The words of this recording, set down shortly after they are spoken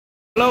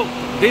Hello,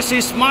 this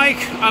is Mike.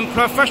 I'm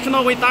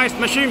professional with ice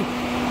machine.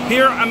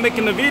 Here I'm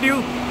making a video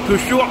to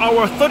show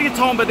our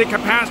 30-ton body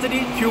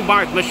capacity tube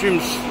ice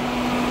machines.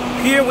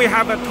 Here we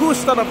have two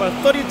set of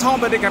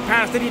 30-ton body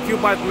capacity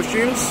tube ice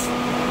machines.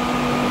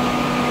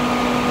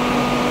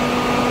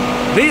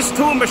 These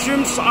two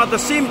machines are the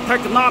same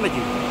technology.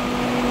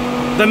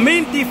 The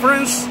main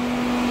difference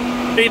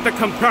is the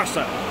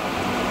compressor.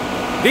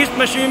 This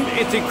machine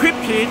is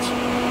equipped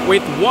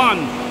with one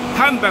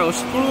handbell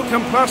screw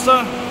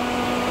compressor,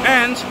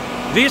 and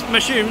this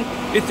machine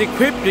is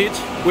equipped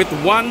with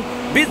one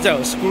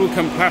bezel screw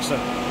compressor.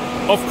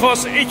 Of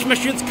course, each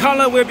machine's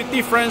color will be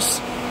different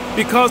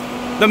because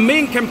the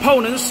main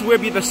components will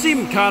be the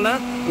same color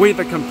with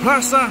the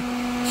compressor,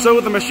 so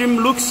the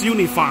machine looks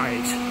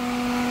unified.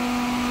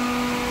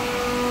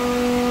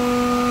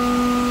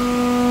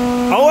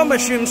 Our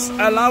machines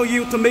allow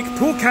you to make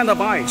two kinds of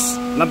ice.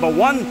 Number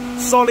one,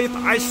 solid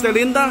ice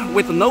cylinder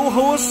with no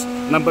hose.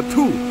 Number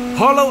two,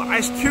 hollow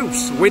ice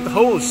tubes with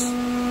hose.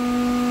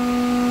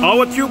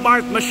 Our tube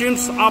ice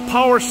machines are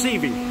power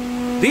saving.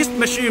 This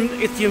machine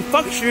is in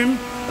function.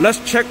 Let's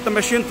check the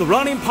machine's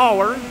running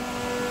power.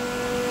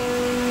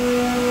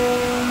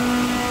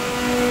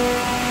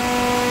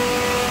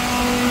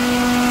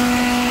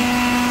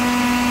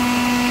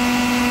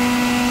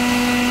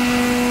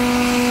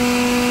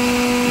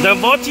 The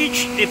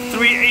voltage is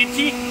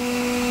 380.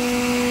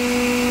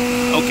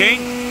 Okay,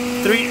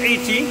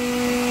 380.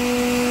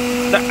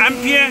 The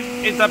ampere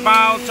is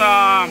about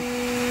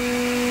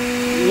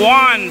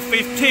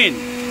 115.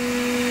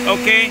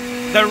 Okay,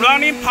 the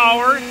running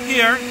power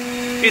here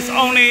is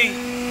only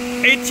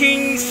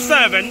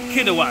 18.7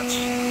 kilowatts.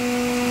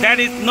 That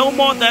is no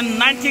more than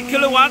 90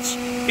 kilowatts.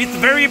 It's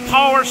very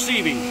power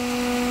saving.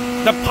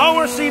 The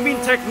power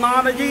saving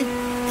technology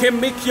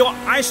can make your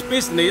ice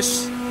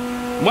business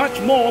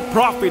much more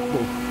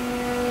profitable.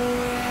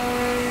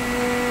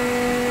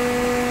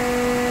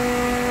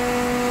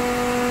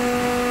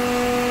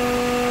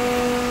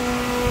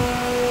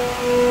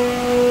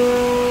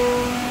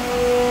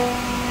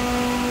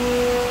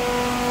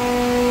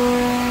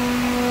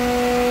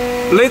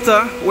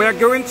 Later, we are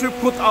going to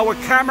put our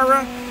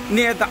camera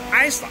near the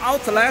ice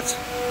outlet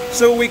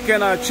so we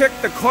can check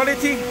the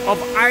quality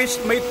of ice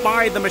made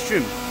by the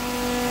machine.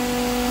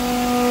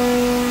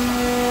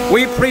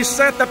 We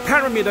preset the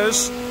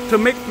parameters to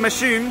make the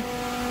machine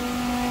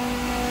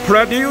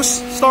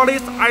produce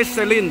solid ice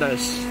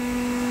cylinders.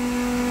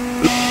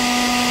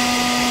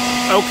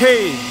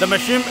 Okay, the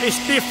machine is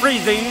deep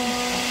freezing.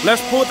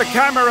 Let's put the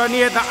camera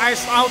near the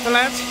ice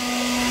outlet.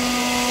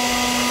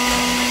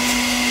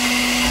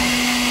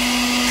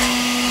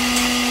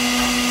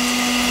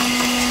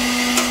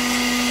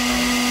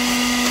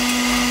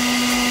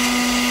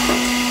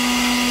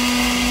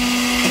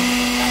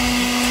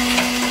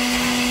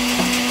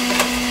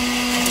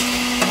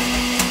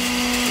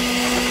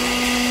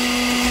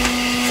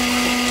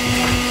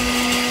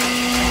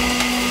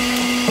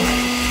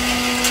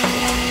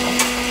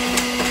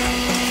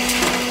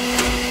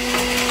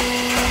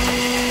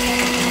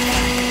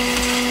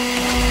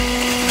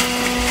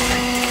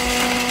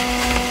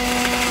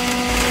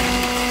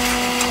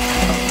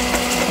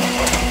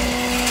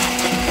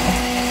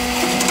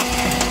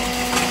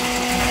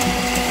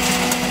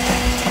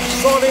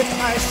 Solid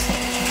ice.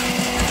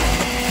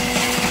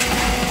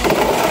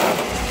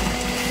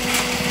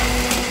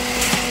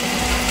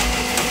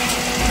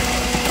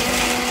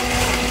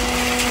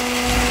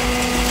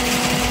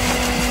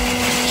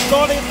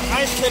 Solid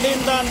ice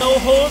cylinder, no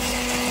hose,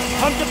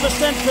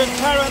 100%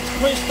 transparent,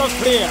 crystal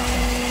clear.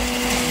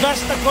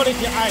 That's the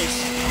quality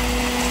ice.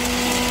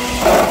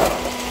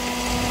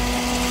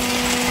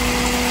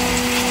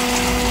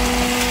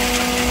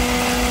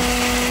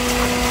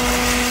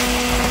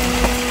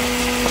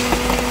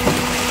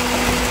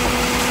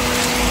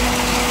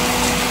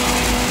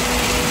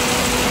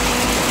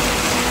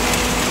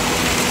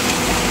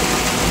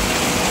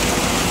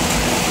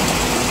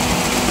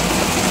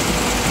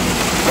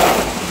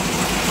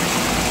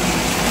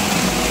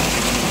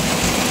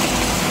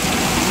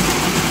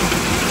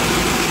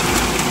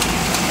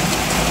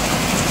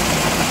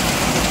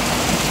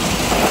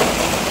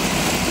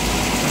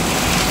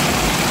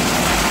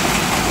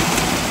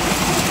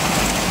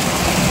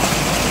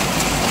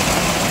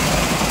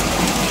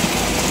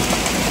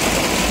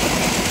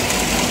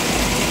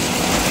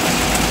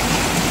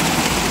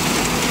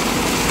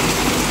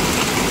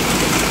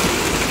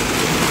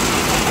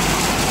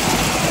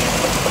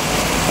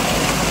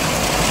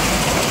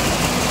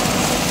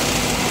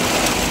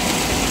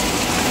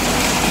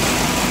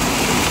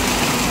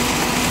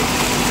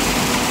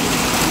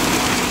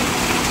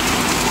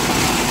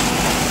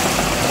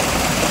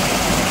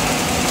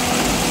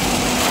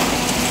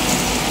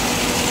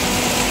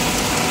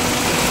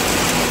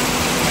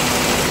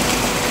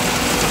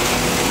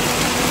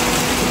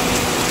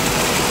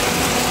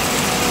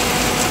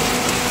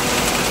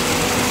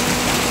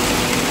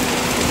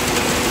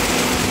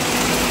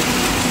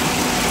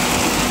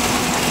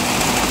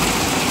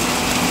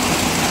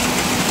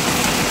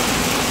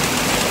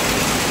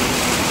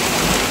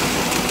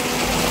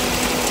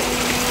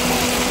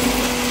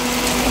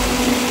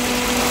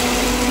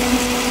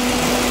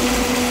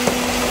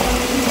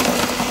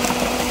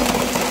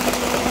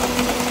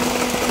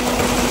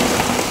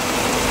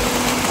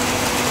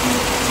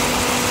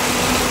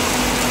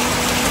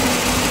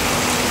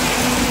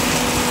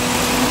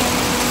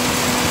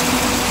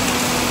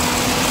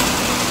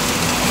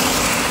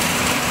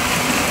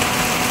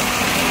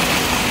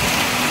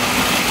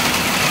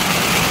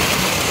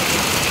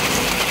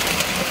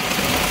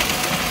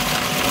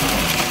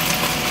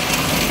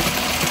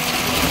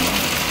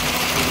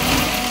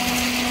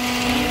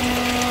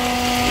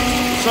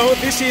 So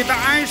this is the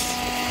ice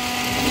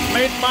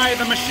made by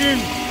the machine.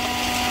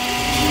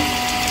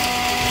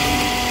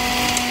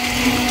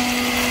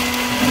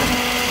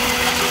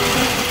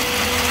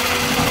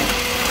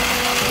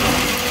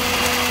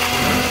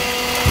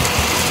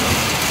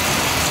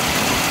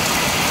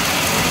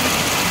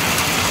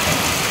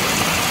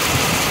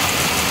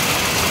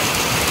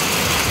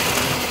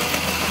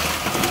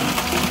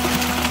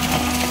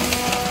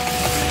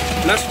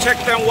 Let's check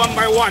them one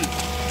by one.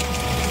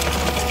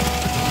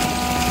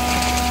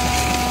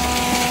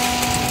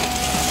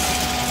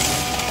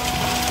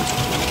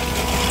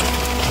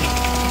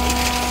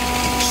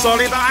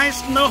 Solid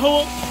ice, no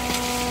hole.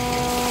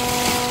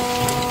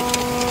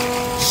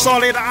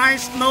 Solid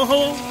ice, no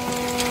hole.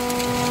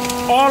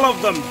 All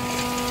of them.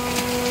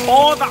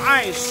 All the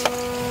ice.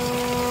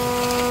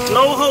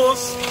 No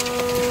holes.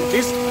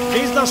 This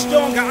is the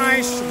stronger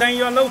ice than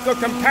your local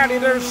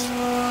competitors.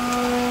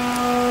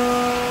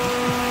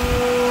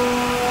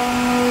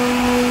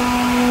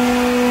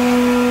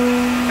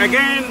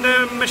 Again,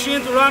 the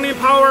machine's running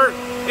power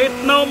is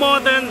no more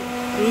than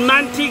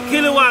 90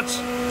 kilowatts.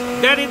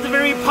 That is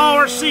very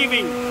power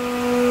saving.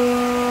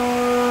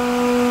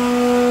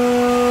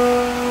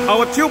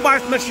 Our tube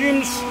ice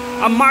machines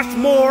are much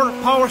more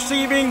power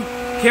saving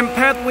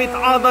compared with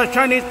other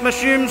Chinese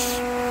machines.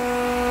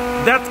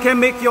 That can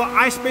make your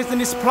ice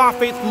business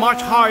profit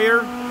much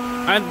higher.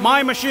 And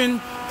my machine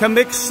can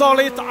make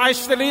solid ice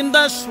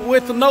cylinders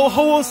with no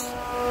holes.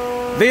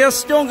 They are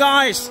stronger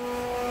ice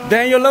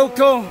than your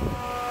local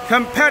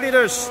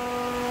competitors.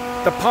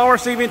 The power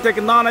saving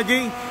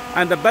technology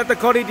and the better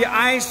quality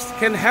ice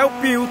can help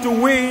you to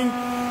win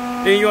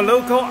in your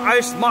local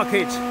ice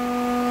market.